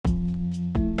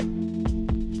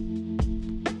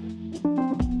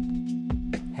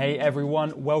Hey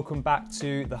everyone, welcome back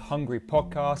to the Hungry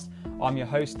Podcast. I'm your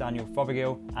host, Daniel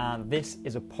Fothergill, and this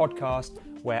is a podcast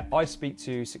where I speak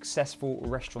to successful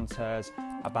restaurateurs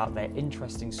about their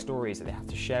interesting stories that they have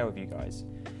to share with you guys.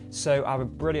 So I have a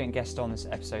brilliant guest on this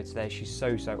episode today. She's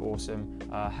so awesome.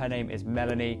 Her name is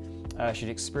Melanie. She's an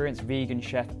experienced vegan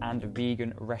chef and a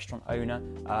vegan restaurant owner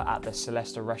at the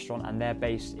Celesta restaurant, and they're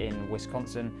based in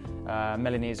Wisconsin.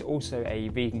 Melanie is also a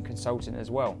vegan consultant as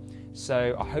well.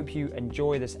 So I hope you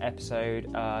enjoy this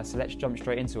episode. So let's jump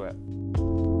straight into it.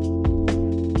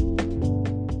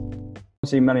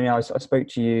 See, Melanie, I spoke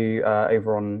to you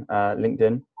over on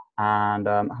LinkedIn, and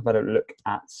I've had a look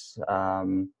at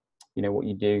what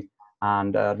you do,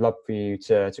 and I'd love for you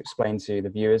to explain to the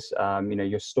viewers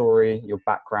your story, your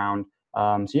background.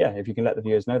 So yeah, if you can let the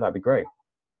viewers know, that'd be great.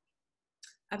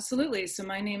 Absolutely. So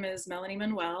my name is Melanie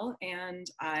Manuel, and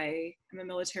I am a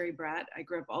military brat. I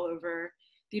grew up all over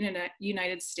the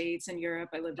United States and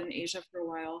Europe. I lived in Asia for a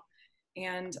while,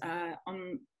 and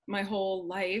on my whole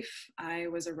life, I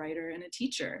was a writer and a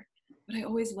teacher, but I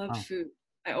always loved food.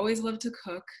 I always loved to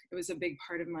cook. It was a big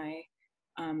part of my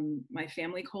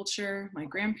family culture. My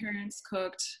grandparents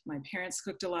cooked, my parents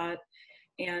cooked a lot.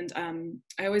 And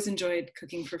I always enjoyed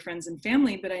cooking for friends and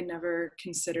family, but I never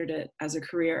considered it as a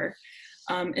career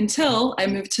until I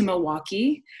moved to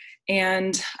Milwaukee,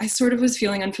 and I sort of was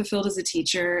feeling unfulfilled as a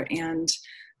teacher, and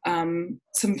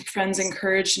some friends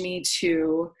encouraged me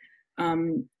to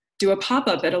do a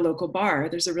pop-up at a local bar.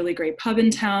 There's a really great pub in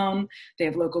town. They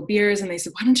have local beers, and they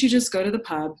said, why don't you just go to the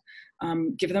pub,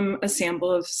 give them a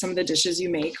sample of some of the dishes you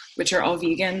make, which are all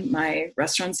vegan. My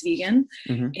restaurant's vegan.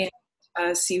 Mm-hmm. And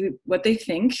see what they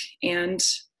think, and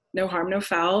no harm, no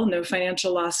foul, no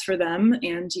financial loss for them,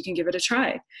 and you can give it a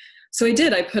try. So I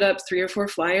did. I put up 3 or 4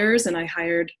 flyers, and I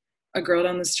hired a girl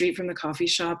down the street from the coffee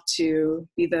shop to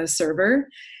be the server.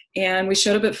 And we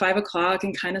showed up at 5 o'clock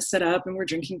and kind of set up, and we're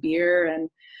drinking beer. And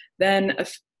then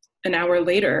an hour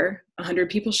later, 100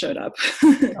 people showed up.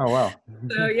 Oh, wow.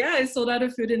 So yeah, I sold out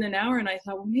of food in an hour, and I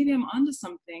thought, well, maybe I'm onto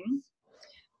something.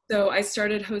 So I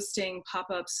started hosting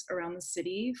pop-ups around the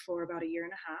city for about 1.5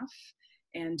 years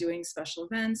and doing special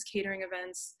events, catering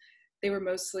events.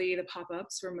 The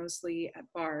pop-ups were mostly at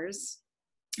bars.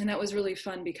 And that was really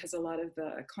fun because a lot of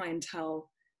the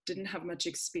clientele didn't have much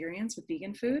experience with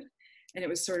vegan food. And it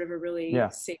was sort of a really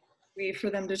safe way for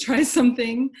them to try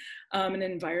something, an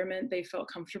environment they felt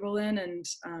comfortable in. And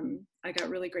I got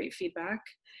really great feedback.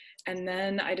 And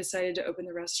then I decided to open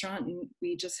the restaurant, and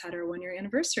we just had our 1-year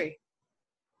anniversary.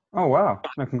 Oh, wow.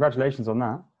 No, congratulations on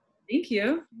that. Thank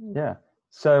you. Yeah.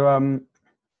 So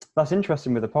that's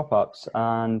interesting with the pop-ups.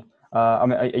 And I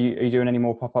mean, are you doing any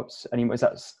more pop-ups anymore? Is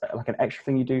that like an extra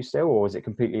thing you do still, or is it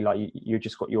completely like you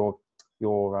just got your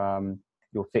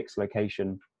fixed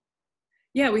location?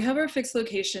 Yeah, we have our fixed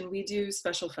location. We do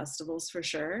special festivals for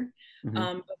sure, mm-hmm.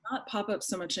 But not pop-ups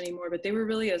so much anymore. But they were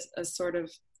really a sort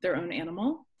of their own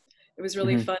animal. It was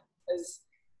really fun because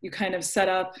you kind of set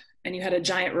up and you had a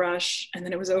giant rush, and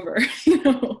then it was over.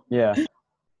 Yeah,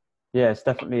 it's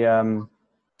definitely.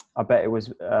 I bet it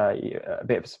was a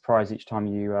bit of a surprise each time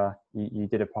you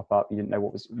did a pop-up. You didn't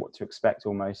know what to expect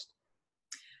almost.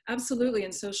 Absolutely,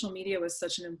 and social media was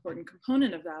such an important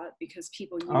component of that because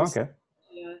people use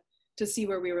media to see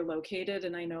where we were located.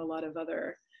 And I know a lot of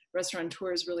other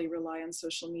restaurateurs really rely on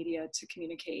social media to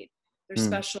communicate their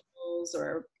specials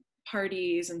or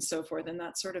parties and so forth. And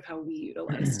that's sort of how we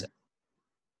utilized it.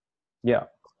 Yeah,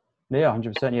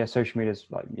 100%. Yeah, social media is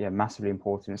massively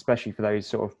important, especially for those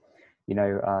sort of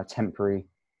temporary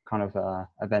kind of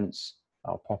events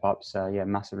or pop-ups.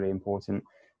 Massively important.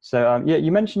 So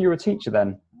you mentioned you were a teacher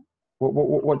then.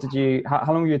 What did you?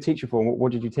 How long were you a teacher for?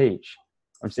 What did you teach?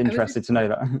 I'm just interested to know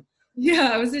that. Yeah,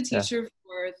 I was a teacher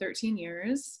for 13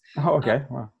 years. Oh, okay.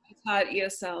 Wow. I taught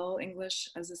ESL, English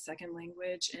as a second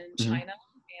language, in China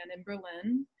and in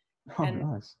Berlin. Oh, and,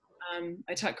 nice.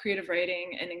 I taught creative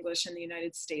writing and English in the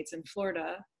United States and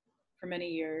Florida for many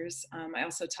years. I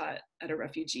also taught at a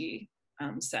refugee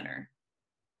center.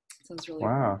 So it's really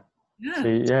wow.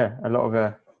 fun. Yeah. So a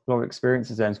lot of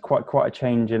experiences there. It's quite a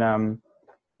change in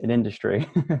industry.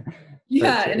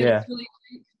 Yeah, and it was really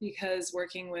great because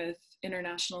working with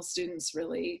international students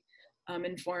really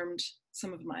informed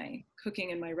some of my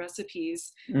cooking and my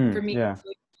recipes. For me, it's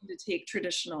really fun to take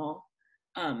traditional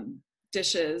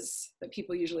dishes that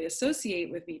people usually associate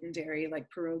with meat and dairy, like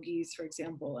pierogies, for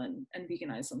example, and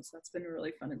veganize them. So that's been a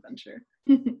really fun adventure.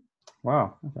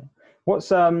 Wow. Okay. What's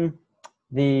the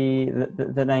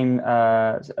name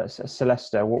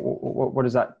Celesta? What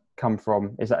does that come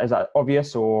from? Is that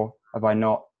obvious, or have I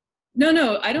not?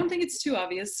 No, I don't think it's too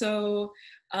obvious. So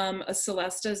a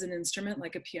Celesta is an instrument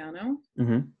like a piano.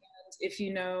 Mm-hmm. if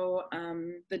you know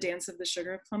the Dance of the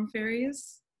Sugar Plum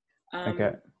Fairies,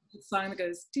 Okay. the song that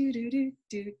goes do do do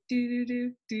do do do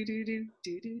do do do do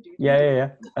do do do.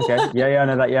 Yeah. Okay. Yeah, I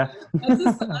know that. Yeah. That's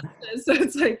a Celesta, so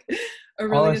it's like a Oh,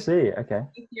 I really see. Okay.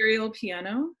 ethereal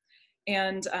piano,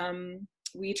 and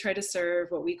we try to serve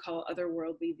what we call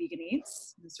otherworldly vegan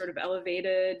eats, sort of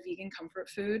elevated vegan comfort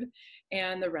food,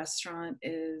 and the restaurant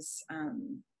is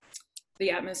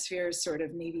the atmosphere is sort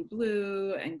of navy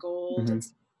blue and gold, Hmm. and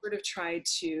sort of try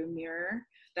to mirror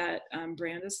that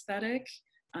brand aesthetic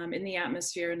in the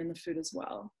atmosphere and in the food as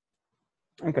well.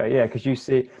 Okay. Yeah, because you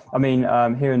see, I mean,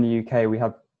 here in the UK, we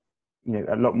have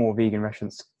a lot more vegan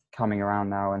restaurants coming around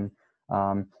now, and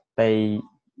they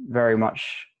very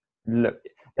much look.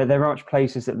 They're very much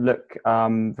places that look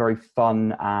very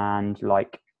fun and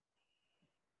like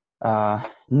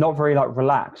not very like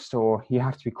relaxed, or you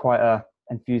have to be quite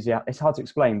enthusiastic. It's hard to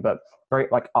explain, but very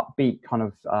like upbeat kind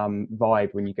of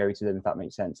vibe when you go to them, if that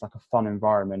makes sense. Like a fun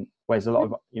environment, whereas a lot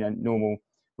of normal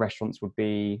restaurants would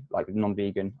be like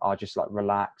non-vegan are just like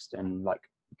relaxed and like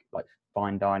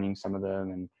fine dining, some of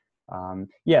them. And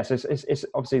yeah, so it's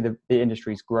obviously the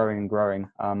industry is growing and growing.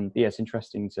 Yeah, it's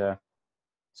interesting to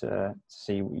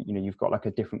see, you've got like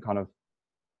a different kind of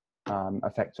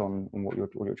effect on what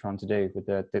you're trying to do with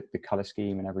the color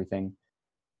scheme and everything.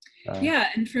 Yeah,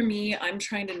 and for me, I'm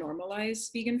trying to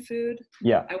normalize vegan food.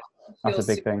 Yeah, I want to that's feel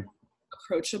a big thing.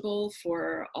 approachable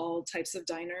for all types of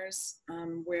diners,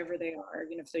 wherever they are.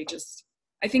 If they just,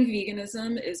 I think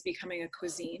veganism is becoming a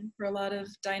cuisine for a lot of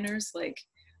diners. Like,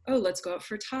 oh, let's go out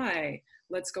for Thai.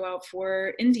 Let's go out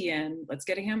for Indian. Let's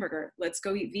get a hamburger. Let's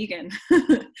go eat vegan.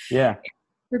 Yeah.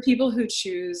 For people who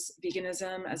choose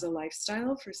veganism as a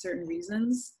lifestyle for certain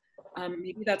reasons,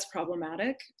 maybe that's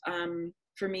problematic.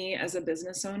 For me as a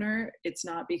business owner, it's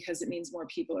not, because it means more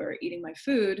people are eating my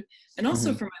food. And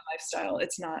also for my lifestyle,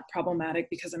 it's not problematic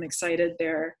because I'm excited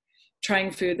they're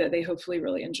trying food that they hopefully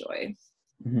really enjoy.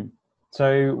 Mm-hmm.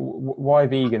 So why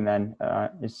vegan then?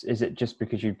 Is it just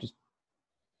because you just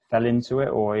fell into it,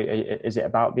 or is it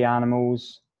about the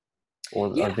animals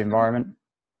or Yeah, the environment?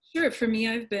 sure. For me,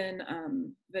 I've been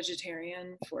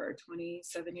vegetarian for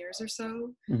 27 years or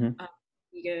so, Mm-hmm.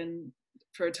 vegan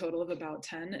for a total of about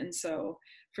 10. And so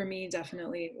for me,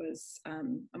 definitely it was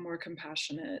a more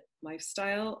compassionate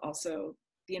lifestyle. Also,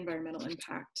 the environmental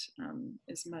impact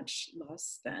is much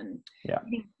less than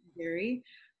eating dairy.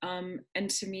 And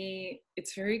to me,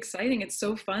 it's very exciting. It's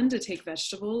so fun to take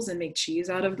vegetables and make cheese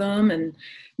out of them and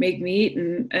make meat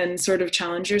and sort of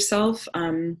challenge yourself.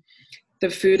 The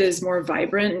food is more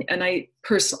vibrant, and I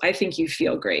think you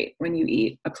feel great when you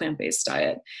eat a plant-based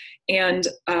diet. And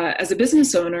as a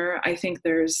business owner, I think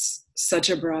there's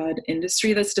such a broad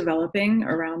industry that's developing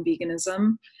around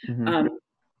veganism. Mm-hmm.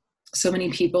 So many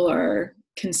people are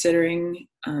considering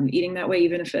eating that way,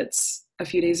 even if it's a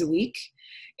few days a week.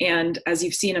 And as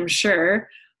you've seen, I'm sure,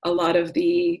 a lot of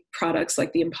the products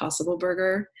like the Impossible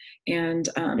Burger and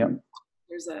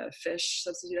there's a fish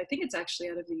substitute. I think it's actually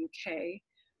out of the UK.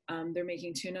 They're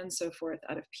making tuna and so forth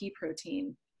out of pea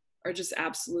protein, are just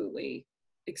absolutely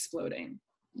exploding.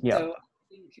 Yeah. So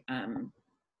I think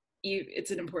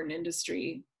it's an important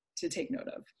industry to take note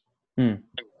of.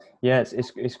 Yeah,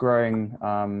 it's growing.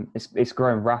 It's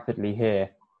growing rapidly here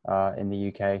in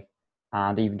the UK,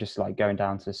 and even just like going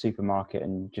down to the supermarket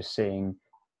and just seeing,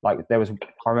 like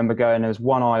I remember there was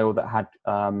one aisle that had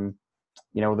all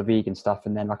the vegan stuff,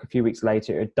 and then like a few weeks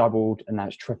later it doubled, and now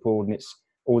it's tripled, and it's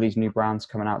all these new brands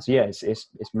coming out. So yeah, it's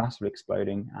massively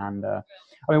exploding. And I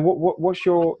mean, what's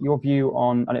your view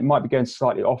on? And it might be going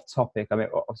slightly off topic. I mean,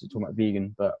 obviously talking about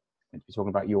vegan, but we're talking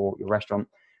about your restaurant.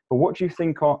 But what do you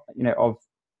think of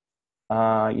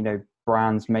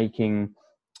brands making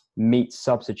meat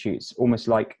substitutes, almost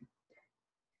like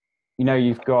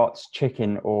you've got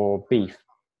chicken or beef,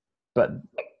 but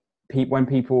when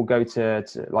people go to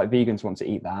like vegans want to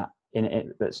eat that in it,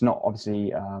 that's not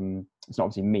obviously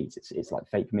meat. It's like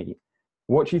fake meat.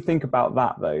 What do you think about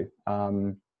that though?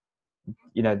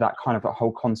 That kind of a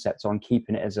whole concept on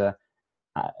keeping it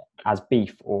as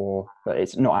beef, but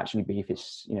it's not actually beef.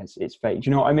 It's it's fake. Do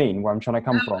you know what I mean? Where I'm trying to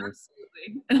come from?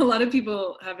 Absolutely. And a lot of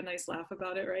people have a nice laugh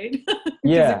about it, right?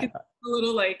 Yeah.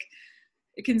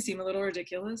 It can seem a little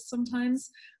ridiculous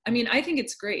sometimes. I mean, I think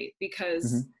it's great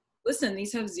because listen,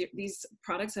 these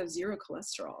products have zero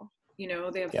cholesterol.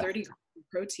 They have 30 grams of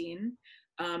protein.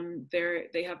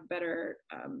 They have better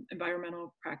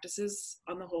environmental practices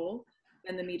on the whole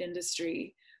than the meat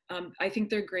industry. I think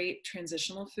they're great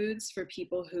transitional foods for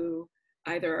people who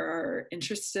either are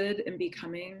interested in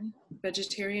becoming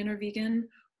vegetarian or vegan,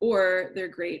 or they're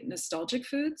great nostalgic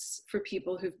foods for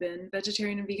people who've been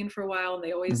vegetarian and vegan for a while, and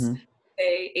they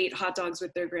they ate hot dogs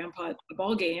with their grandpa at a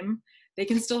ball game, they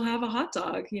can still have a hot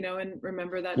dog, and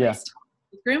remember that nice time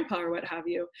with grandpa or what have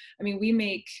you. I mean, we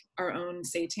make our own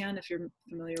seitan. If you're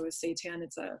familiar with seitan,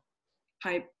 it's a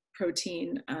high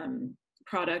protein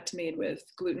product made with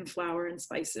gluten, flour, and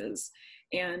spices,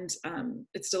 and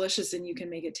it's delicious, and you can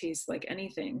make it taste like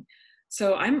anything.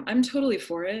 So I'm totally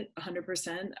for it,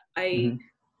 100%. I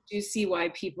do see why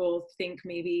people think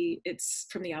maybe it's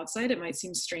from the outside. It might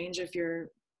seem strange if you're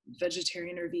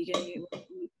vegetarian or vegan, you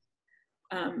eat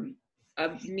a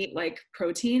meat like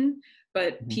protein,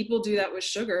 but people do that with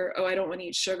sugar. Oh, I don't want to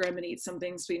eat sugar. I'm going to eat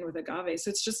something sweetened with agave. So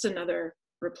it's just another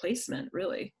replacement,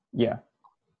 really. Yeah.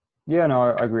 Yeah, no,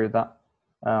 I agree with that.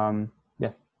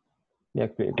 Yeah,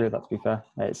 completely agree with that, to be fair.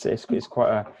 It's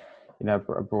quite a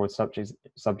broad subject,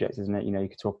 isn't it? You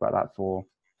could talk about that for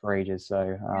ages.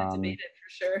 So debate it for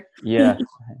sure. yeah.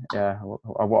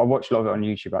 I watch a lot of it on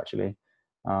YouTube, actually.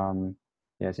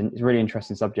 It's a really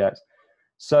interesting subject.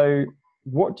 So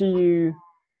what do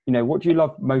you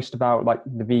love most about like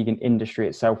the vegan industry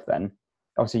itself then?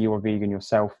 Obviously you're a vegan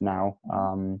yourself now,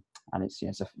 and it's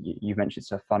you've mentioned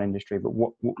it's a fun industry, but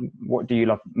what do you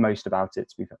love most about it,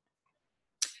 to be fair?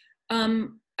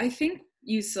 I think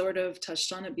you sort of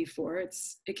touched on it before.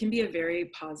 It can be a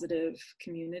very positive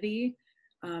community.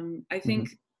 I think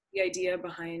the idea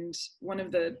behind, one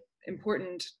of the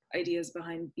important ideas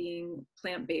behind being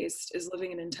plant-based is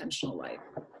living an intentional life.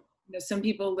 Some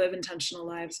people live intentional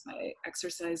lives by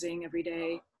exercising every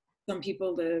day. Some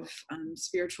people live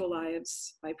spiritual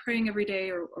lives by praying every day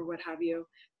or what have you.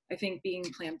 I think being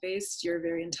plant-based, you're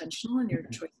very intentional in your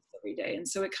choices every day. And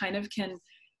so it kind of can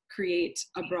create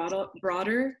a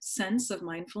broader sense of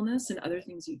mindfulness in other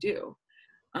things you do.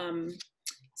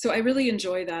 So I really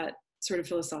enjoy that sort of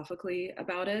philosophically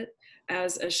about it.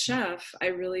 As a chef, I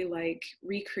really like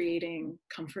recreating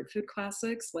comfort food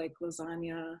classics like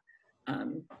lasagna,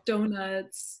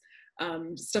 donuts,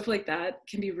 stuff like that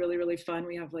can be really, really fun.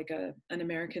 We have like an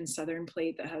American Southern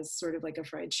plate that has sort of like a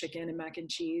fried chicken and mac and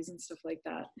cheese and stuff like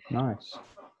that. Nice.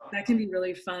 That can be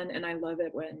really fun. And I love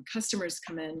it when customers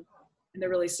come in and they're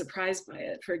really surprised by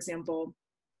it. For example,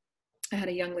 I had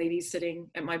a young lady sitting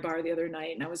at my bar the other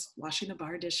night, and I was washing the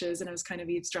bar dishes, and I was kind of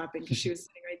eavesdropping because she was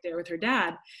sitting right there with her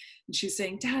dad. And she was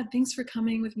saying, "Dad, thanks for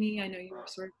coming with me. I know you were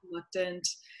sort of reluctant."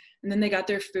 And then they got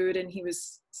their food, and he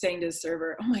was saying to the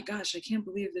server, "Oh my gosh, I can't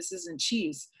believe this isn't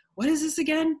cheese. What is this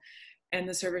again?" And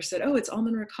the server said, "Oh, it's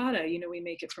almond ricotta. We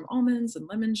make it from almonds and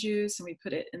lemon juice, and we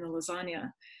put it in the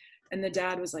lasagna." And the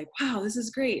dad was like, "Wow, this is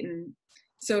great." And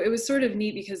so it was sort of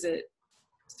neat because it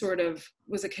sort of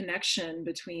was a connection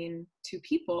between two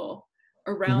people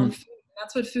around food.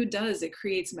 That's what food does. It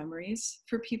creates memories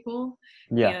for people.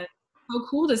 Yeah. And how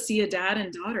cool to see a dad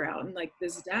and daughter out, and like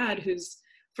this dad who's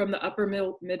from the upper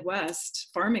Midwest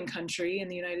farming country in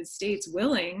the United States,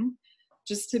 willing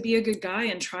just to be a good guy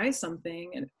and try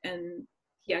something. And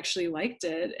he actually liked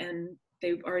it, and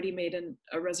they've already made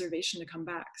a reservation to come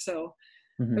back. So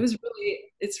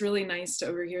it's really nice to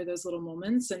overhear those little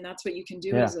moments. And that's what you can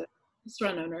do as a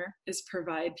restaurant owner, is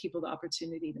provide people the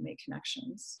opportunity to make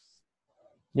connections.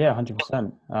 Yeah,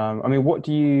 100%. I mean, what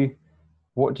do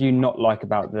you not like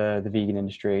about the vegan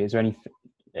industry? Is there any?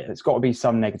 It's got to be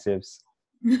some negatives.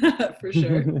 For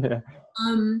sure.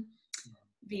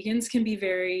 Vegans can be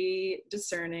very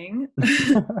discerning.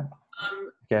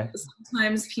 Okay.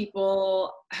 Sometimes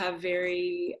people have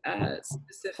very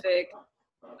specific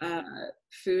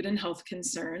food and health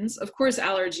concerns. Of course,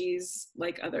 allergies,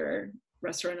 like other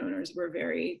restaurant owners, we're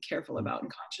very careful about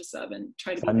and conscious of, and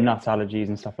try to be nut allergies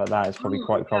and stuff like that is probably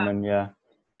quite common. Yeah.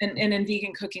 And in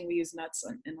vegan cooking, we use nuts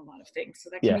in a lot of things,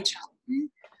 so that can be challenging.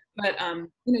 But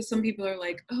some people are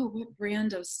like, "Oh, what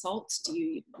brand of salt do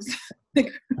you use?"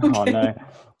 Like, okay.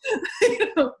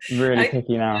 Oh no. Really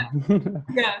picky now.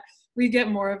 Yeah, we get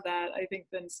more of that, I think,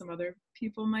 than some other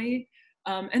people might.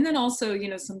 And then also,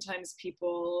 sometimes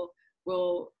people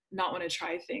will not want to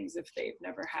try things if they've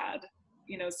never had,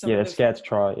 they're scared to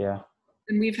try it. Yeah.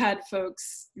 And we've had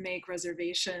folks make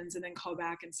reservations and then call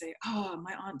back and say, "Oh,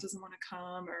 my aunt doesn't want to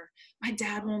come," or "My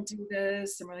dad won't do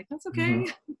this." And we're like, "That's okay."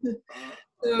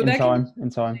 So in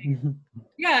time.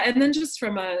 Yeah. And then just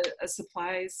from a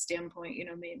supply standpoint,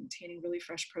 maintaining really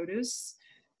fresh produce.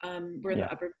 We're in the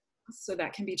upper, so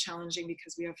that can be challenging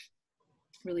because we have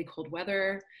really cold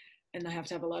weather, and I have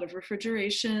to have a lot of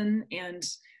refrigeration. And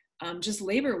just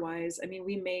labor wise, I mean,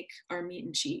 we make our meat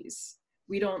and cheese.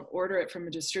 We don't order it from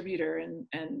a distributor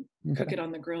and cook it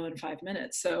on the grill in 5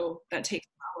 minutes. So that takes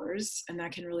hours, and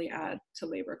that can really add to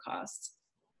labor costs.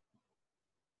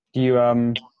 Do you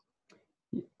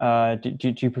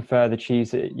do you prefer the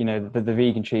cheese, the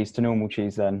vegan cheese to normal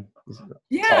cheese then?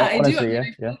 Yeah, I do. I Honestly, mean, yeah,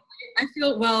 yeah. I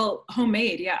feel well,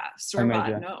 homemade. Yeah, store Homemade, bought.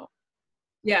 yeah. No.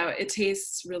 Yeah, it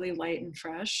tastes really light and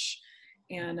fresh,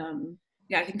 and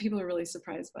yeah, I think people are really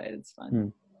surprised by it. It's fun. Hmm.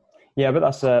 Yeah, but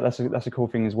that's a cool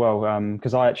thing as well.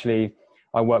 Because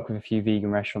I work with a few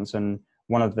vegan restaurants, and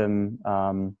one of them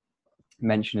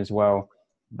mentioned as well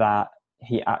that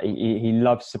he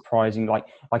loves surprising, like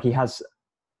he has.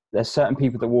 There's certain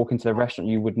people that walk into the restaurant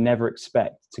you would never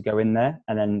expect to go in there,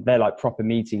 and then they're like proper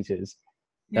meat eaters.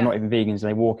 They're Yeah. not even vegans.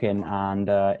 They walk in, and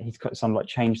he's got some like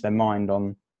changed their mind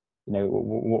on,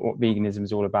 what veganism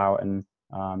is all about, and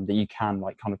that you can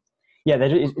like kind of, yeah,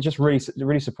 it's just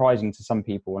really surprising to some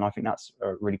people, and I think that's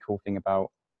a really cool thing about,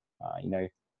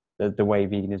 the way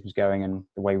veganism is going and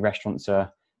the way restaurants are,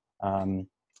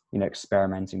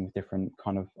 experimenting with different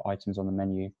kind of items on the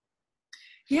menu.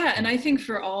 Yeah, and I think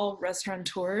for all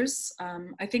restaurateurs,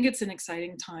 I think it's an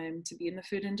exciting time to be in the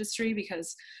food industry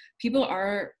because people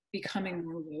are becoming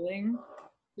more willing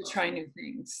to try new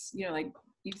things. Like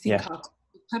you've seen Yeah, cocktails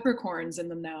with peppercorns in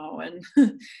them now, and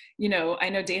I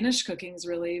know Danish cooking's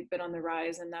really been on the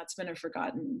rise, and that's been a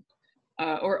forgotten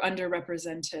or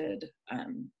underrepresented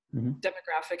hmm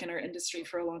demographic in our industry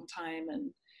for a long time.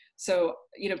 And so,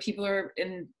 people are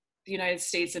in the United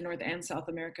States and North and South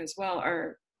America as well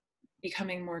are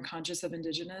becoming more conscious of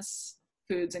indigenous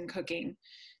foods and cooking.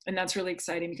 And that's really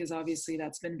exciting because obviously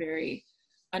that's been very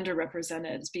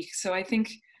underrepresented. So I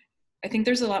think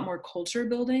there's a lot more culture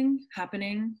building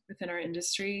happening within our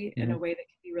industry in hmm a way that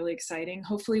can be really exciting.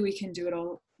 Hopefully we can do it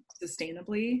all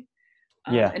sustainably.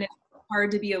 yeah, And it's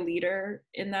hard to be a leader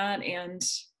in that and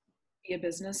be a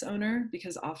business owner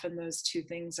because often those two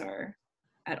things are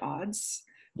at odds,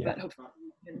 yeah. but hopefully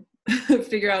we can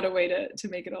figure out a way to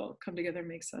make it all come together and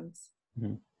make sense.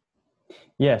 Mhm.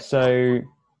 Yeah. So,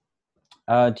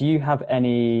 do you have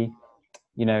any,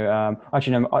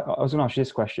 actually, no, I was going to ask you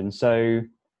this question. So,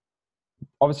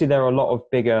 obviously, there are a lot of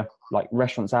bigger like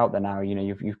restaurants out there now.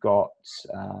 You've got,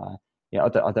 I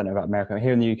don't know about America.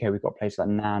 Here in the UK, we've got places like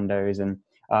Nando's, and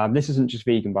this isn't just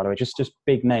vegan, by the way, just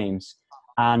big names.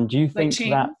 And do you Like think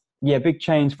chains? that, yeah, big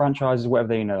chains, franchises, whatever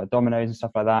they, like Domino's and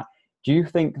stuff like that. Do you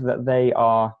think that they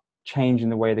are changing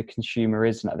the way the consumer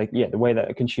is now? The way that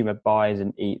a consumer buys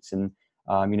and eats, and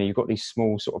you've got these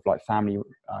small sort of like family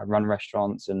run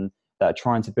restaurants, and that are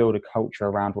trying to build a culture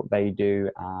around what they do,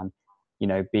 and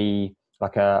be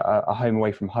like a home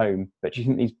away from home. But do you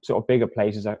think these sort of bigger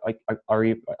places are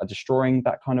destroying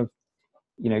that kind of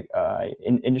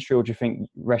industry, or do you think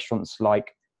restaurants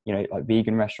like like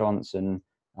vegan restaurants and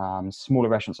smaller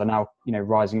restaurants are now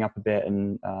rising up a bit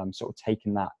and sort of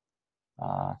taking that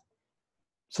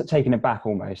taking it back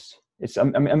almost?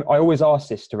 I always ask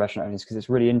this to restaurant owners because it's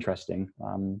really interesting.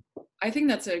 I think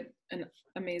that's an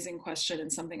amazing question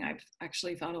and something I've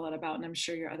actually thought a lot about, and I'm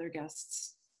sure your other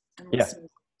guests and Yeah. listeners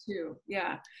too.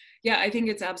 Yeah. I think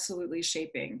it's absolutely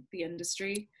shaping the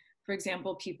industry. For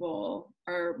example, people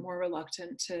are more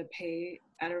reluctant to pay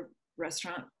at a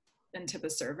restaurant and tip a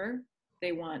server.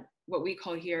 They want what we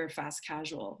call here fast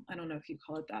casual. I don't know if you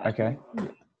call it that. Okay.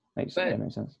 Makes But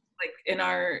sense. like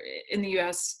in the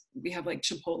US, we have like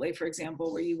Chipotle, for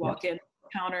example, where you Yeah. walk in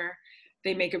counter,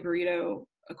 they make a burrito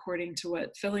according to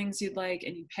what fillings you'd like,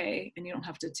 and you pay, and you don't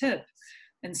have to tip.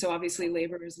 And so obviously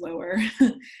labor is lower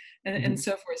and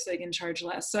so forth, so they can charge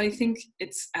less. So I think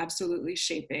it's absolutely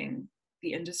shaping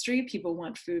the industry. People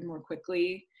want food more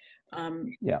quickly.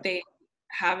 Yeah. They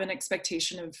have an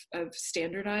expectation of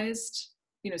standardized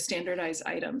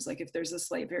items. Like if there's a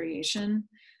slight variation,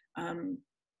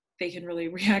 they can really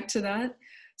react to that.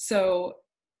 So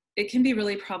it can be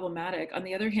really problematic. On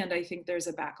the other hand, I think there's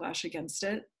a backlash against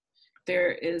it.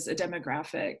 There is a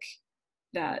demographic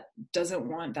that doesn't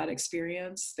want that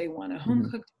experience. They want a home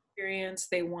cooked experience.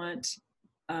 They want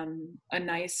a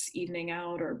nice evening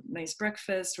out or nice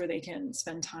breakfast where they can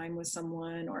spend time with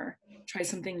someone or try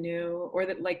something new, or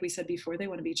that, like we said before, they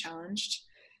want to be challenged.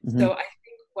 So I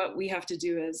think what we have to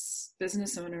do as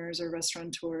business owners or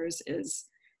restaurateurs is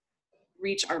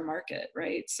reach our market,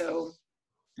 right? So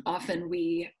often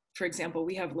for example,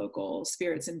 we have local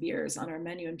spirits and beers on our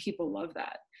menu, and people love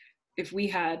that. If we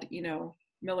had,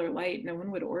 Miller Lite, no one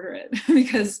would order it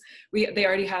because they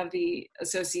already have the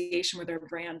association with our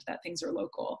brand that things are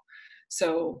local.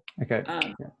 So Okay.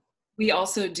 we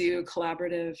also do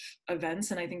collaborative events,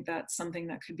 and I think that's something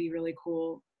that could be really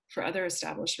cool for other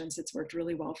establishments. It's worked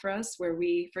really well for us, where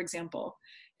we, for example,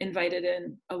 invited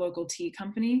in a local tea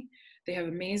company. They have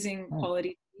amazing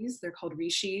quality teas. They're called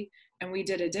Rishi. And we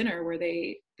did a dinner where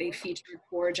they featured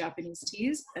 4 Japanese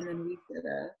teas, and then we did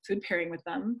a food pairing with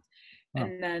them. Wow.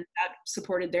 And then that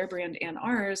supported their brand and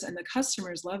ours, and the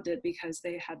customers loved it because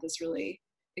they had this really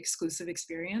exclusive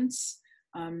experience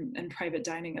and private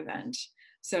dining event.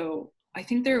 So I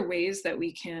think there are ways that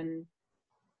we can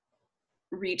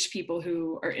reach people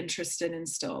who are interested in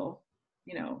still,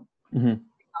 you know,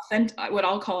 what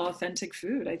I'll call authentic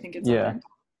food. I think it's authentic.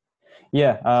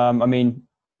 Yeah. I mean,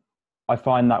 I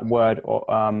find that word,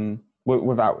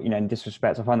 without, you know, in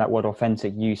disrespect, I find that word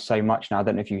authentic used so much now. I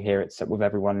don't know if you hear it with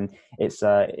everyone. It's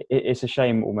a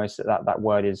shame almost that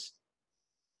word is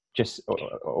just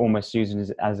almost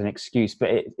used as an excuse, but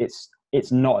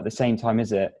it's not at the same time,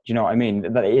 is it? Do you know what I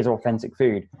mean? That it is authentic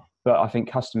food, but I think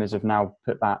customers have now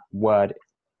put that word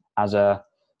as a,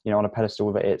 you know, on a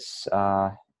pedestal, that it's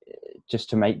just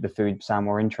to make the food sound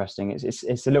more interesting.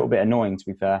 It's a little bit annoying, to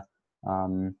be fair.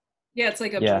 Yeah, it's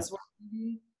like a buzzword.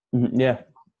 Yeah.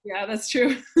 Yeah, that's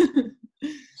true.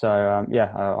 So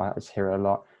I just hear it a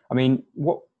lot. I mean,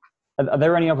 what are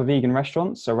there any other vegan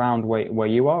restaurants around where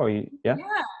you are? Yeah,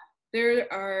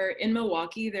 there are, in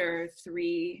Milwaukee, there are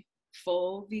 3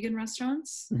 full vegan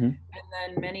restaurants, and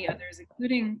then many others,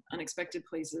 including Unexpected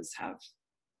Places, have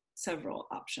several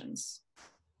options.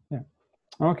 Yeah.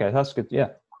 Okay, that's good. Yeah.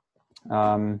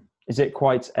 Is it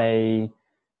quite a?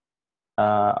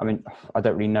 I mean, I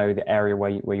don't really know the area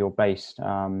where you're based,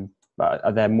 but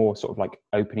are there more sort of like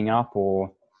opening up,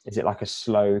 or is it like a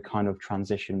slow kind of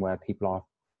transition where people are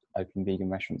opening vegan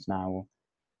restaurants now?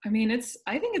 I mean,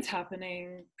 I think it's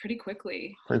happening pretty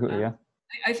quickly. Pretty quickly, yeah.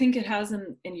 I think it has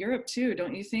in Europe too,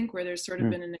 don't you think? Where there's sort of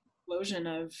been an explosion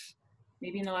of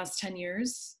maybe in the last 10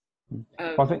 years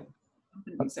of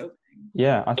companies opening.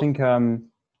 Yeah, I think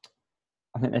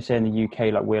they say in the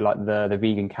UK, like, we're like the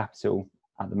vegan capital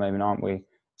at the moment, aren't we?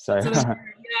 So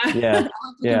yeah.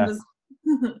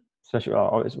 Especially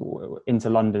into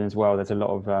London as well. There's a lot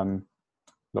of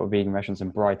vegan restaurants in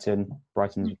Brighton.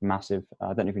 Brighton's massive.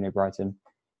 I don't know if you know Brighton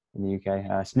in the UK.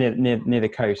 It's near the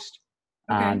coast,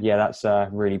 and yeah, that's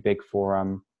really big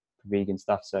for vegan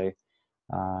stuff. So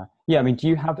yeah, I mean, do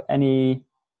you have any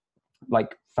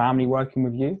like family working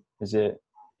with you? Is it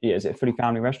a fully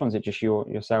family restaurant? Is it just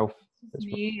yourself?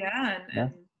 Me,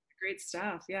 and great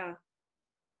staff. Yeah.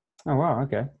 Oh wow,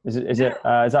 okay. Is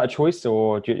that a choice,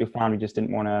 or your family just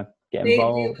didn't want to get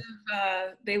involved?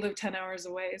 They live 10 hours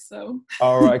away, so.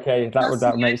 Oh right, okay,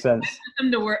 that makes sense.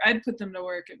 I'd put them to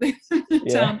work if they lived in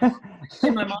town.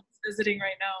 And my mom's visiting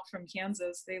right now from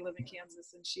Kansas. They live in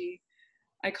Kansas, and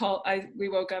we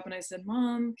woke up and I said,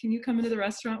 "Mom, can you come into the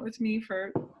restaurant with me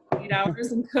for 8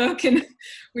 hours and cook?" And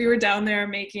we were down there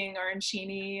making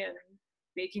arancini and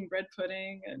baking bread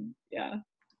pudding, and yeah.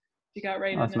 You got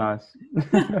right. That's nice.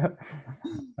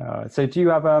 So do you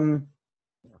have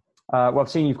well, I've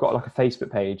seen you've got like a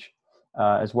Facebook page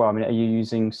as well. I mean, are you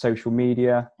using social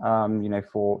media you know,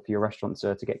 for your restaurant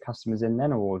to get customers in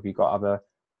then, or have you got other?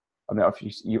 I mean, if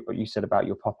you said about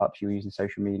your pop-ups, you were using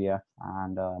social media,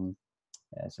 and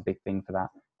yeah, it's a big thing for that.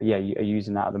 But yeah, are you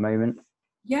using that at the moment?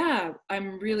 Yeah,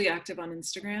 I'm really active on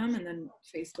Instagram and then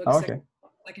Facebook.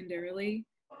 Secondarily,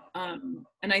 and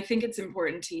I think it's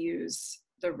important to use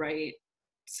the right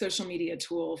social media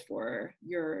tool for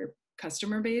your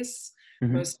customer base.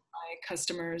 Most of my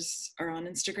customers are on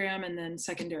Instagram, and then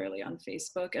secondarily on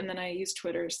Facebook, and then I use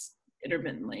Twitter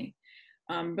intermittently.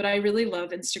 But I really love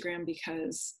Instagram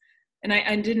because, and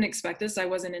I didn't expect this, I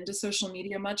wasn't into social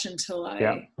media much until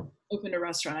I opened a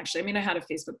restaurant, actually. I mean, I had a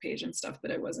Facebook page and stuff, but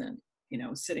I wasn't, you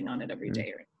know, sitting on it every day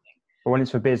or anything. But when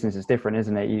it's for business, it's different,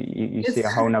 isn't it? You see a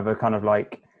whole nother kind of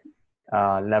like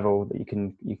level that you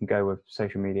can go with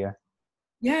social media.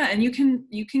 Yeah, and you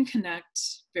can connect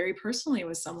very personally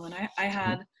with someone. I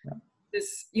had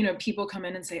this, you know, people come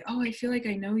in and say, "Oh, I feel like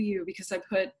I know you," because I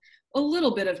put a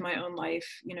little bit of my own life,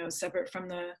 you know, separate from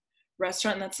the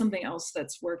restaurant. And that's something else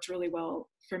that's worked really well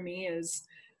for me, is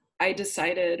I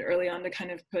decided early on to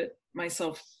kind of put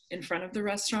myself in front of the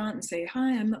restaurant and say,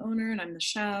 "Hi, I'm the owner and I'm the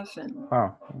chef, and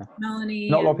Melanie."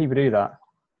 Not a lot of people do that.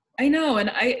 I know, and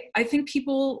I think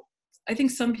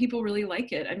some people really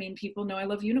like it. I mean, people know I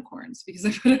love unicorns because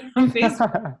I put it on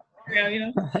Facebook. You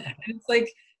know, and it's like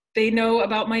they know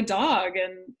about my dog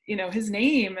and, you know, his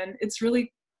name, and it's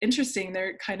really interesting.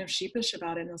 They're kind of sheepish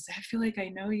about it, and they'll say, "I feel like I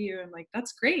know you." I'm like,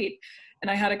 "That's great."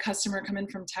 And I had a customer come in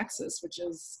from Texas, which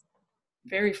is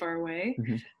very far away,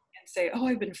 and say, "Oh,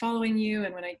 I've been following you,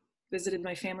 and when I visited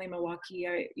my family in Milwaukee,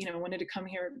 I, you know, wanted to come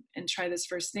here and try this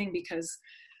first thing because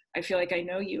I feel like I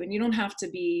know you." And you don't have to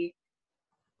be,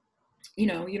 you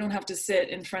know, you don't have to sit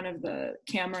in front of the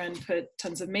camera and put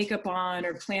tons of makeup on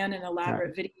or plan an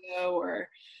elaborate video or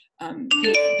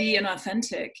be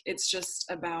inauthentic. It's just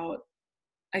about,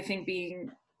 I think,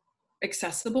 being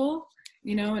accessible,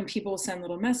 you know, and people send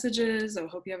little messages, "Oh,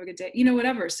 hope you have a good day," you know,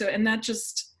 whatever. So, and that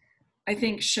just, I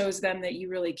think shows them that you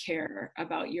really care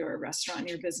about your restaurant,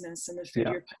 your business, and the food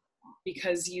you're putting out,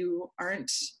 because you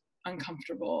aren't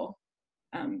uncomfortable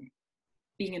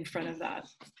being in front of that.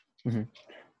 Mm-hmm.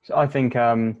 So I think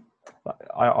I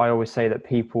always say that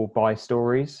people buy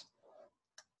stories,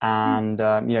 and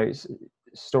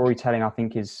storytelling, I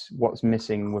think, is what's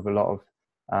missing with a lot of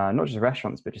not just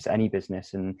restaurants, but just any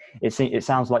business. And it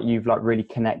sounds like you've like really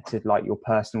connected like your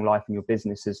personal life and your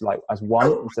business as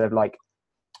one, instead of like,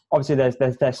 obviously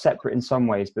they're separate in some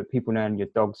ways, but people knowing your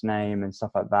dog's name and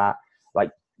stuff like that, like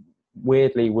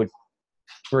weirdly would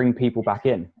bring people back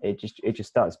in. It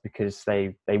just does, because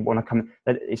they want to come.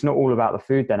 It's not all about the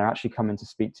food then, they're actually coming to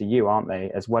speak to you, aren't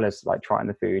they, as well as like trying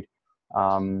the food,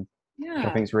 which I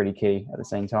think is really key at the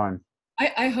same time.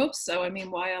 I hope so. I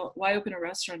mean, why open a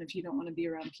restaurant if you don't want to be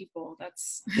around people?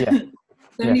 That's 70% of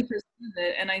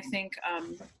it. And I think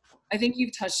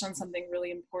you've touched on something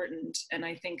really important. And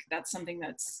I think that's something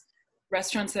that's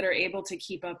restaurants that are able to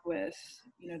keep up with,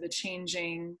 the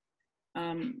changing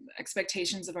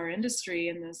expectations of our industry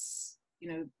in this,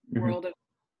 world of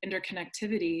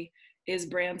interconnectivity, is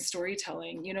brand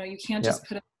storytelling. You can't just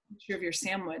put a picture of your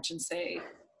sandwich and say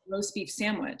roast beef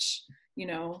sandwich,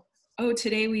 oh,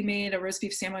 today we made a roast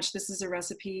beef sandwich. This is a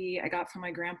recipe I got from my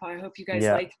grandpa. I hope you guys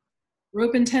like. We're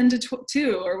open 10 to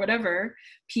 2 or whatever.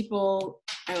 People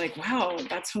are like, wow,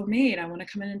 that's homemade. I want to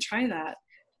come in and try that.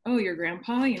 Oh, your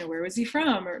grandpa, where was he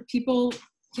from? Or people,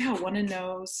 want to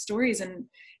know stories. And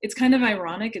it's kind of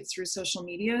ironic. It's through social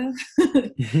media.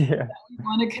 That we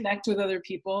want to connect with other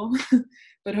people,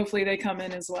 but hopefully they come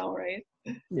in as well, right?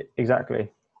 Yeah, exactly.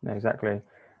 I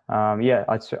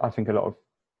think a lot of,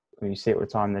 when you see it all the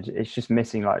time, that it's just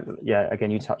missing, like, again,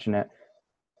 you touch on it.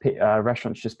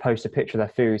 Restaurants just post a picture of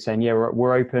their food saying,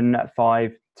 we're open at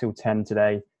 5 till 10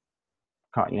 today.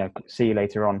 Can't, see you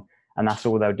later on. And that's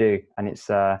all they'll do. And it's,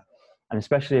 and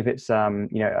especially if it's,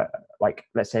 like,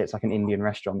 let's say it's like an Indian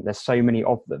restaurant, there's so many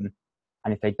of them.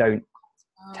 And if they don't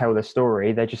tell the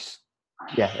story, they're just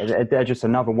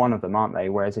another one of them, aren't they?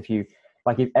 Whereas if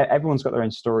everyone's got their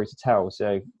own story to tell,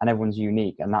 and everyone's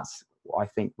unique, and that's what I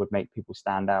think would make people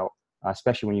stand out,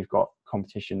 especially when you've got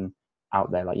competition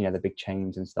out there, like, the big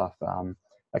chains and stuff.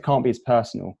 It can't be as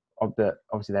personal, but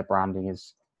obviously their branding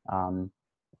is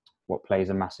what plays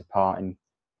a massive part in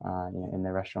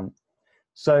their restaurant.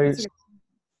 So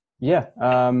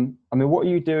I mean, what are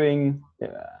you doing,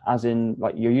 as in,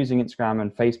 like, you're using Instagram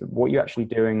and Facebook, what are you actually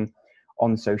doing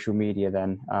on social media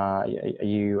then? Are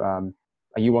you on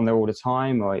there all the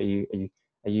time, or are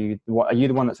you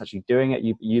the one that's actually doing it?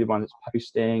 Are you the one that's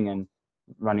posting and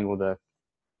running all the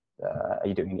are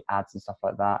you doing any ads and stuff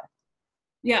like that?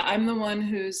 Yeah, I'm the one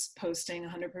who's posting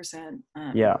 100%.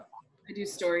 I do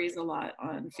stories a lot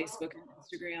on Facebook and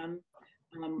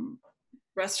Instagram,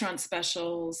 restaurant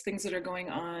specials, things that are going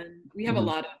on. We have a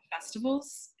lot of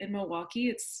festivals in Milwaukee.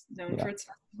 It's known for its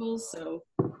festivals. So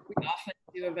we often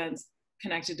do events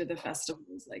connected to the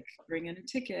festivals, like bring in a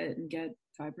ticket and get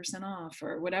 5% off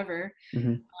or whatever.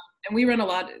 And we run a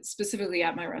lot, specifically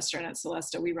at my restaurant at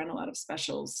Celesta, we run a lot of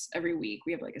specials every week.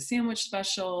 We have like a sandwich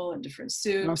special and different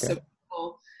soups. So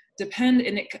people depend,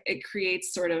 and it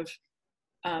creates sort of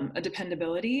a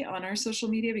dependability on our social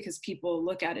media, because people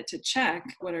look at it to check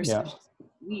what our specials are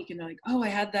this week, and they're like, oh, I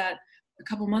had that a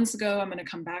couple months ago, I'm going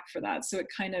to come back for that. So it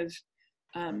kind of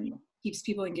keeps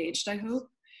people engaged, I hope.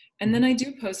 And then I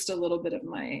do post a little bit of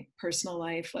my personal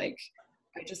life, like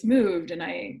I just moved and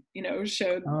I,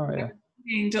 showed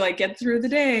to like get through the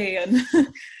day,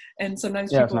 and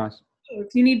sometimes people, nice. oh,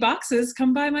 if you need boxes,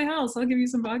 come by my house, I'll give you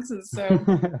some boxes. So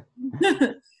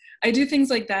I do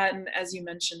things like that, and as you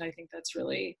mentioned, I think that's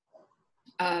really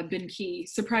been key,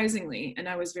 surprisingly, and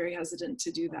I was very hesitant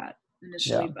to do that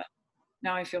initially, but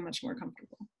now I feel much more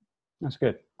comfortable. That's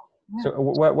good. So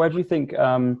where do you think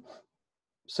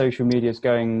social media is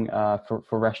going for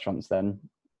restaurants then?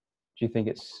 Do you think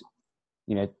it's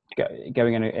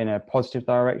going in a positive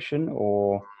direction,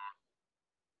 or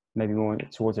maybe more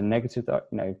towards a negative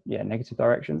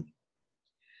direction?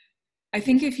 I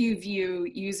think if you view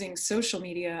using social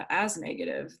media as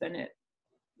negative, then it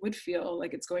would feel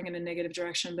like it's going in a negative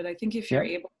direction. But I think if you're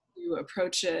able to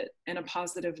approach it in a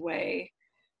positive way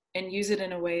and use it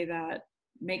in a way that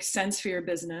makes sense for your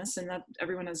business, and that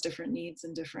everyone has different needs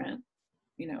and different,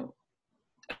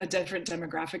 a different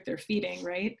demographic they're feeding,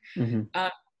 right?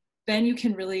 Then you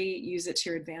can really use it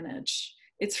to your advantage.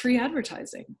 It's free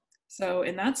advertising. So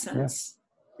in that sense,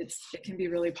 it can be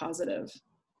really positive.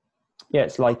 Yeah,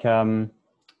 it's like kind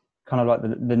of like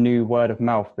the new word of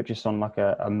mouth, but just on like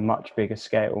a much bigger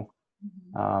scale.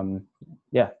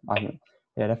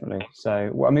 Definitely.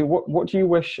 So, I mean, what do you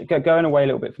wish, going away a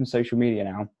little bit from social media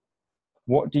now,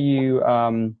 what do you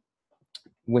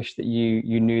wish that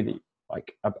you knew that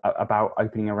like about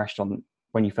opening a restaurant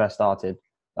when you first started?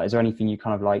 Like, is there anything you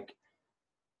kind of like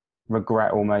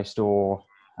regret almost, or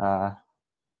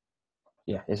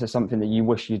is there something that you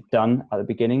wish you'd done at the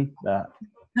beginning that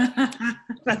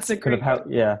That's a could have great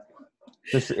helped? Yeah,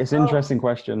 it's an interesting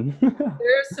question.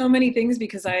 There are so many things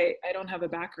because I don't have a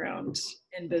background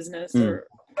in business or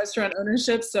restaurant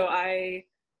ownership, so I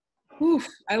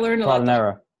learned a Trial lot. and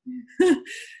error.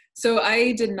 So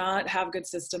I did not have good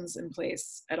systems in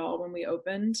place at all when we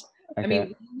opened. Okay. I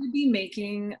mean, we would be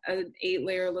making an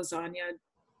 8-layer lasagna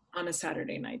on a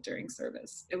Saturday night during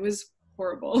service. It was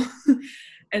horrible.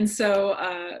 And so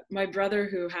my brother,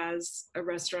 who has a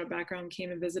restaurant background,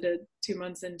 came and visited 2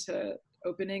 months into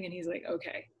opening, and he's like,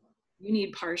 okay, you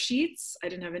need par sheets. I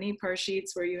didn't have any par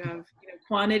sheets where you have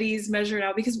quantities measured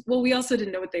out, because we also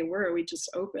didn't know what they were. We just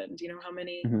opened. How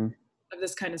many of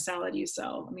this kind of salad you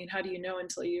sell? I mean, how do you know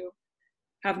until you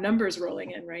have numbers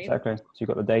rolling in, right? Exactly. So you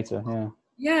got the data.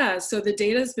 Yeah, so the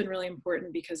data has been really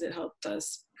important because it helped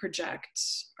us project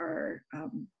our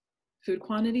food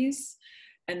quantities,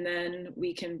 and then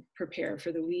we can prepare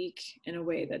for the week in a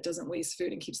way that doesn't waste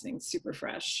food and keeps things super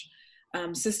fresh.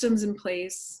 Systems in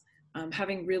place,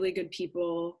 having really good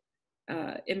people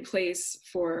in place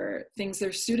for things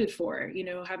they're suited for,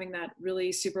 having that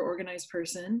really super organized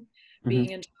person being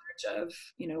in charge of,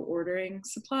 ordering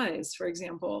supplies, for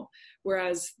example,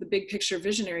 whereas the big picture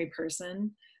visionary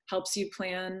person helps you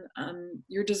plan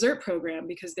your dessert program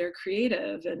because they're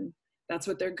creative and that's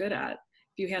what they're good at.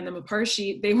 If you hand them a par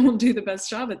sheet, they won't do the best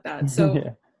job at that. So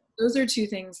those are two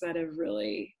things that have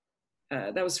really,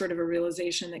 that was sort of a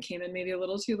realization that came in maybe a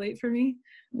little too late for me.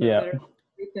 Better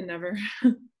late than never.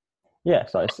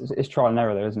 So it's trial and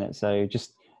error though, isn't it? So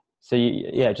just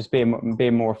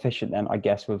being more efficient then, I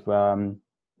guess, with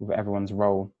everyone's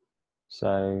role.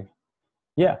 So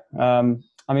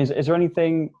I mean, is there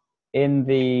anything in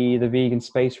the vegan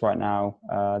space right now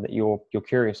that you're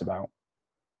curious about?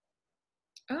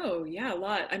 Oh yeah, a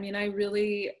lot. I mean, I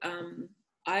really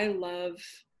I love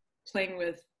playing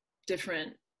with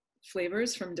different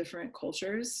flavors from different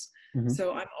cultures.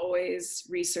 So I'm always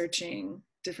researching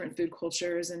different food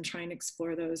cultures and trying to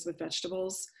explore those with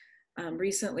vegetables.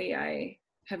 Recently, I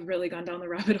have really gone down the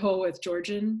rabbit hole with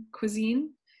Georgian cuisine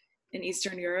in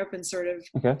Eastern Europe and sort of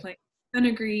playing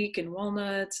fenugreek and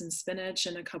walnuts and spinach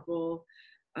and a couple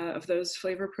of those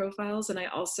flavor profiles. And I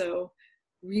also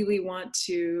really want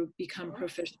to become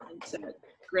proficient at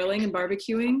grilling and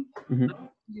barbecuing.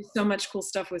 Do so much cool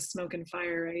stuff with smoke and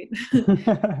fire, right?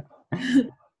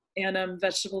 And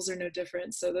vegetables are no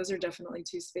different. So those are definitely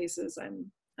two spaces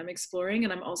I'm exploring.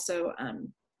 And I'm also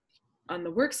on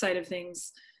the work side of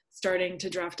things, starting to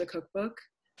draft a cookbook.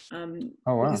 Oh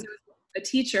wow! Because as a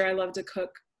teacher, I love to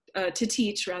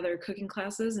teach cooking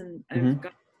classes, and I've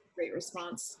got great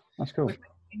response. That's cool. With my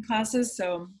cooking classes,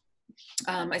 so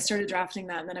I started drafting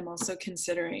that, and then I'm also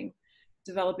considering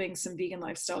developing some vegan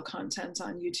lifestyle content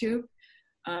on YouTube.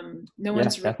 No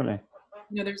one's really, definitely.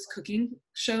 There's cooking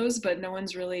shows, but no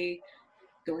one's really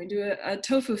going to a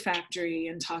tofu factory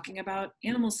and talking about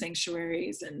animal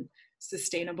sanctuaries and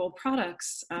sustainable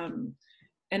products.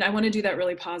 And I want to do that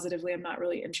really positively. I'm not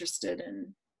really interested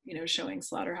in, showing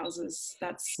slaughterhouses.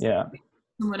 That's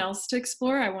someone else to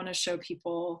explore. I want to show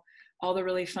people all the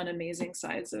really fun, amazing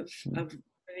sides of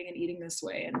living and eating this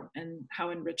way and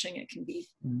how enriching it can be.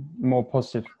 More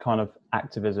positive kind of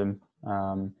activism.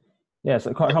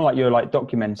 So kind of like you're like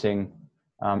documenting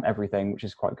everything, which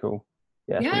is quite cool.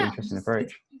 It's a really interesting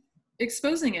approach.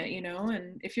 Exposing it,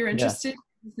 and if you're interested in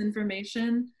this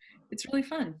information, it's really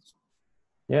fun.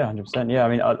 100%. I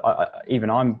mean,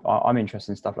 I'm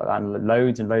interested in stuff like that, and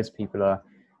loads of people are,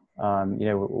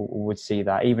 would see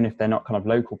that, even if they're not kind of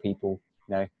local people.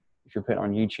 If you put it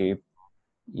on YouTube,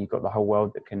 you've got the whole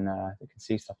world that can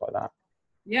see stuff like that.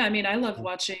 Yeah, I mean, I love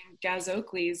watching Gaz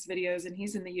Oakley's videos, and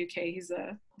he's in the UK. He's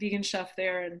a vegan chef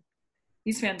there, and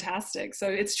he's fantastic. So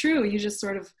it's true. You just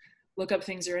sort of look up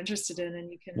things you're interested in, and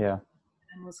you can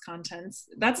endless contents.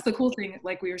 That's the cool thing,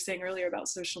 like we were saying earlier about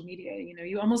social media.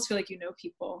 You almost feel like you know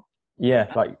people.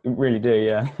 Like really do.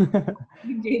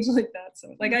 Engage like that.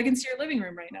 So like I can see your living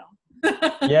room right now.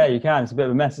 You can. It's a bit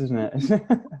of a mess, isn't it?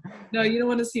 No, you don't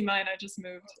want to see mine. I just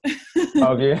moved.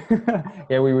 Oh,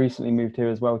 yeah. We recently moved here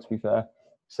as well, to be fair.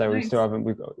 So nice. we still haven't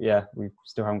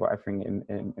got everything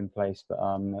in place, but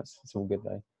it's all good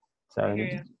though. So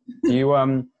do you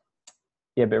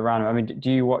a bit random. I mean, do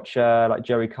you watch like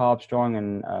Joey Carbstrong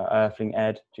and Earthling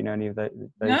Ed? Do you know any of those?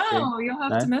 No, you'll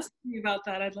have to message me about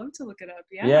that. I'd love to look it up.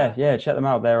 Yeah, check them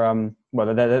out. They're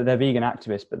they're vegan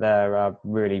activists, but they're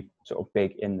really sort of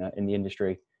big in the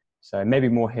industry. So maybe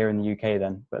more here in the UK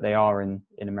then, but they are in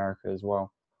America as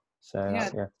well. So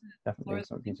yeah, definitely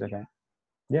something to look at.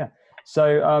 Yeah.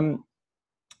 So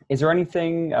is there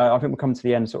anything, I think we'll come to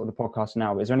the end sort of the podcast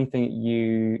now, but is there anything that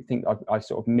you think I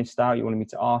sort of missed out, you wanted me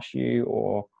to ask you,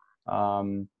 or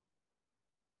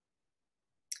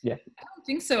yeah? I don't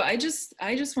think so. I just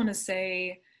want to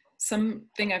say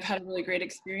something I've had a really great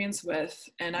experience with,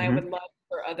 and I would love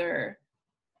for other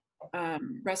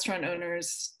restaurant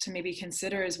owners to maybe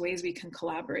consider as ways we can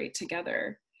collaborate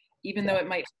together, even though it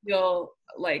might feel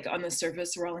like on the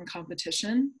surface we're all in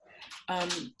competition.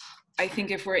 I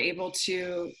think if we're able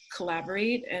to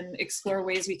collaborate and explore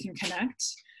ways we can connect,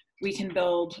 we can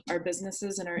build our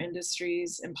businesses and our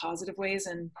industries in positive ways,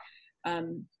 and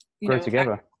grow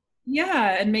together.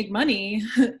 And make money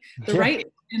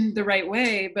in the right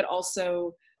way, but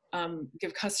also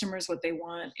give customers what they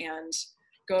want and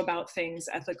go about things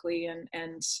ethically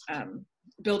and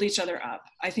build each other up.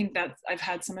 I think that I've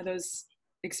had some of those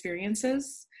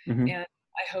experiences, and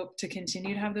I hope to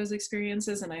continue to have those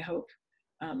experiences, and I hope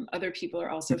other people are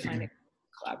also finding to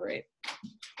collaborate.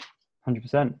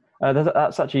 100%.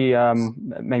 That's actually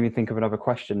made me think of another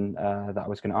question that I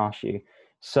was going to ask you.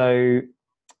 So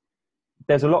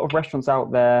there's a lot of restaurants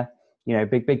out there, you know,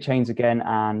 big chains again,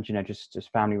 and, you know, just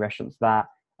family restaurants that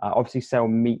obviously sell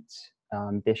meat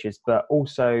dishes, but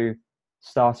also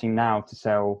starting now to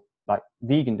sell like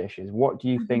vegan dishes. What do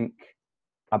you think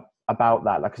about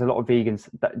that? Like, because a lot of vegans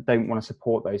that don't want to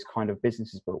support those kind of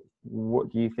businesses, but what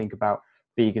do you think about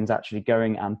vegans actually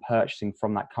going and purchasing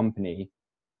from that company,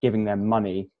 giving them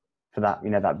money for that, you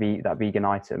know, that vegan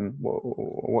item?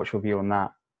 What's your view on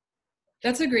that?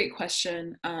 That's a great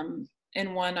question.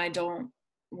 And one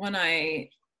I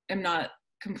am not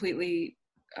completely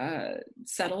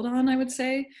settled on, I would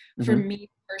say. For me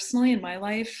personally in my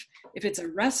life, if it's a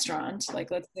restaurant,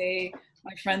 like let's say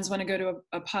my friends want to go to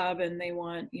a pub and they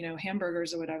want, you know,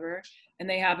 hamburgers or whatever, and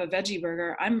they have a veggie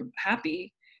burger, I'm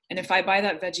happy. And if I buy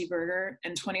that veggie burger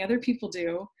and 20 other people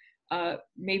do,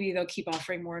 maybe they'll keep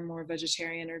offering more and more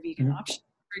vegetarian or vegan options.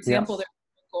 For example, there's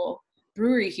a local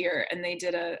brewery here, and they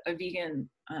did a vegan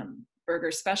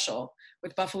burger special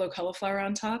with buffalo cauliflower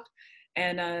on top.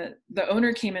 And the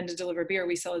owner came in to deliver beer.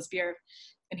 We sell his beer.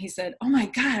 And he said, "Oh my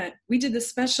God, we did this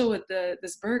special with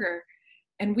this burger,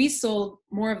 and we sold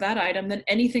more of that item than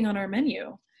anything on our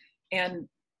menu. And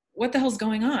what the hell's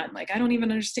going on? Like, I don't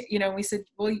even understand." You know, we said,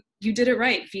 "Well, you did it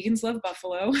right. Vegans love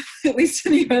buffalo." At least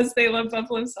in the US, they love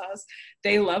buffalo sauce.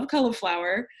 They love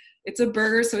cauliflower. It's a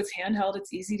burger, so it's handheld.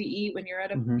 It's easy to eat when you're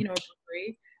at a, you know, a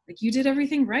brewery. Like, you did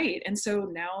everything right. And so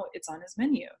now it's on his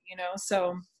menu, you know?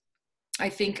 So I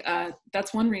think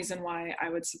that's one reason why I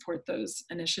would support those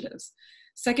initiatives.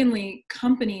 Secondly,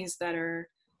 companies that are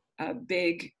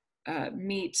big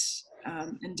meat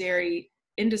and dairy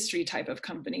industry type of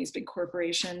companies, big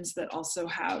corporations that also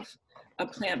have a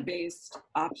plant-based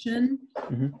option.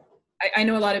 I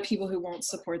know a lot of people who won't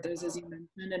support those, as you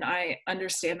mentioned, and I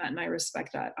understand that and I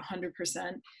respect that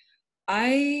 100%.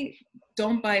 I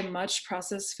don't buy much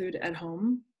processed food at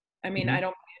home. I mean, I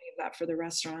don't buy any of that for the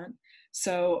restaurant.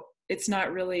 So it's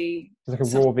not really... It's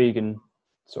like a raw vegan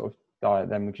sort of diet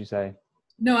then, would you say?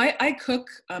 No, I cook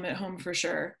at home for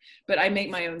sure, but I make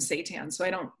my own seitan. So I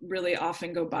don't really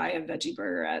often go buy a veggie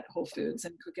burger at Whole Foods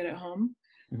and cook it at home.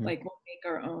 Like, we'll make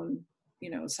our own, you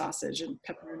know, sausage and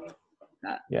pepperoni, like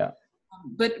that. Yeah.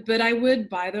 But I would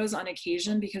buy those on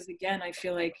occasion because, again, I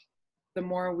feel like the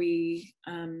more we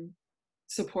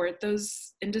support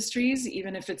those industries,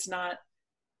 even if it's not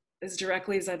as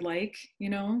directly as I'd like, you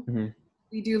know,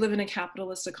 we do live in a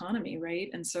capitalist economy, right?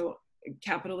 And so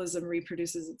capitalism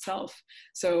reproduces itself.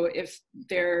 So if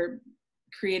they're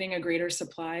creating a greater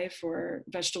supply for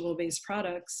vegetable-based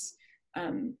products,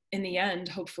 in the end,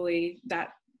 hopefully that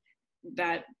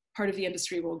part of the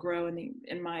industry will grow.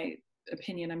 In my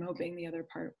opinion, I'm hoping the other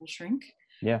part will shrink.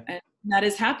 Yeah. And that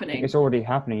is happening. It's already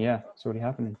happening. Yeah. It's already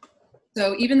happening.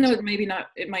 So even though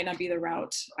it might not be the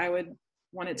route I would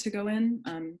want it to go in,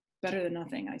 better than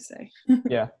nothing, I say.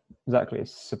 Yeah, exactly.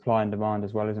 It's supply and demand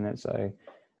as well, isn't it? So,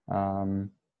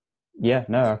 yeah,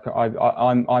 no,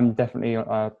 I'm definitely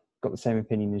got the same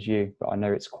opinion as you, but I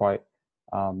know it's quite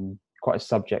a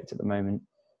subject at the moment.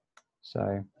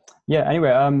 So, yeah.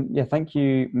 Anyway, yeah, thank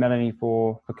you, Melanie,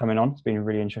 for coming on. It's been a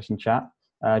really interesting chat.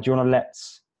 Do you want to let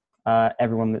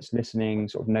everyone that's listening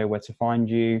sort of know where to find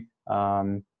you?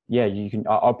 Yeah, you can.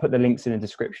 I'll put the links in the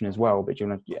description as well. But do you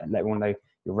want to let everyone know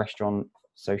your restaurant,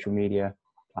 social media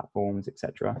platforms,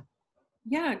 etc.?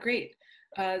 Yeah, great.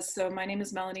 So my name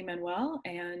is Melanie Manuel,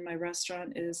 and my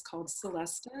restaurant is called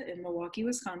Celesta in Milwaukee,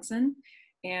 Wisconsin.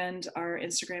 And our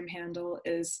Instagram handle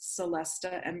is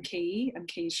Celesta MKE.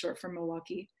 MKE is short for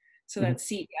Milwaukee. So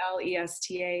that's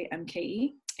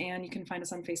CELESTAMKE. And you can find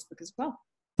us on Facebook as well.